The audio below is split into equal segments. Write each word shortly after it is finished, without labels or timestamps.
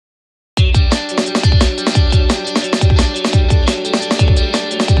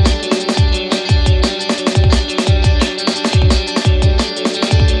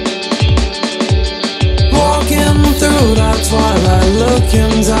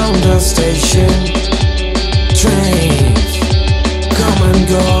the station. Trains come and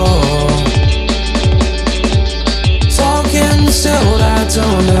go, talking so that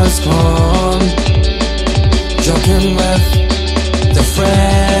don't respond. Joking with the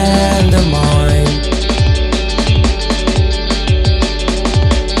friend of mine.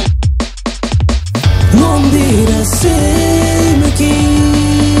 Won't be the same again.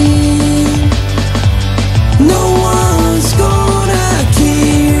 No one's gonna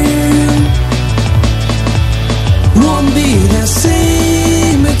care. Won't be the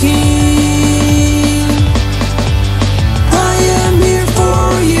same again. I am here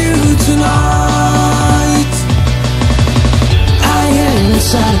for you tonight. I ain't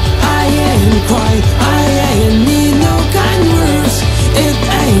sad, I ain't cry, I ain't need no kind words. It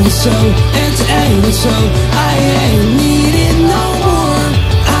ain't so, it ain't so, I ain't need it no more.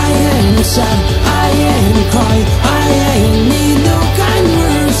 I ain't sad, I ain't cry, I ain't need no kind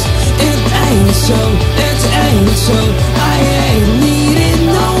words. It ain't so, it ain't so, I ain't need it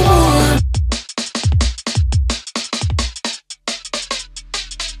no more.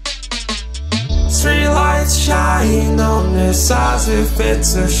 Street lights shine on us as if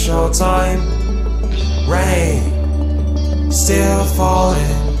it's a showtime. Rain still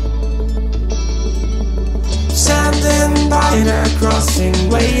falling. Standing by the crossing,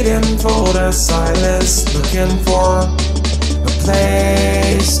 waiting for the silence, looking for a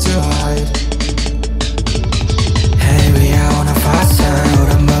place to hide. Hey, we are on a fast side of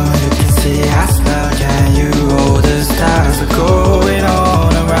the moon. You can see us now. Can you? All the stars are going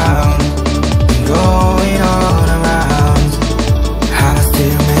on around, going on around. I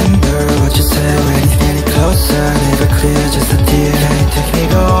still remember what you said when it's getting closer. Never clear, just a tear. Hey, take me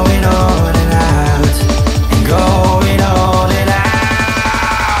going on and out, and going on and out.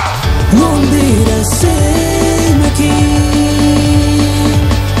 Won't be the same again.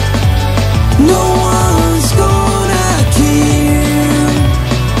 No one's gonna care.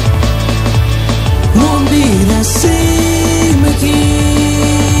 Won't be the same again.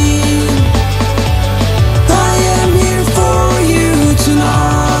 I am here for you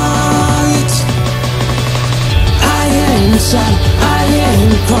tonight. I ain't sad, I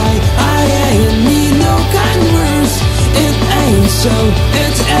ain't cry, I ain't need no kind words. It ain't so,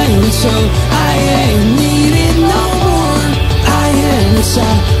 it ain't so, I ain't need it no more. I ain't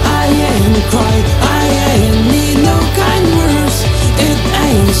sad, I ain't cry, I ain't need no kind words. It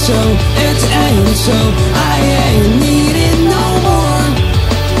ain't so, it ain't so,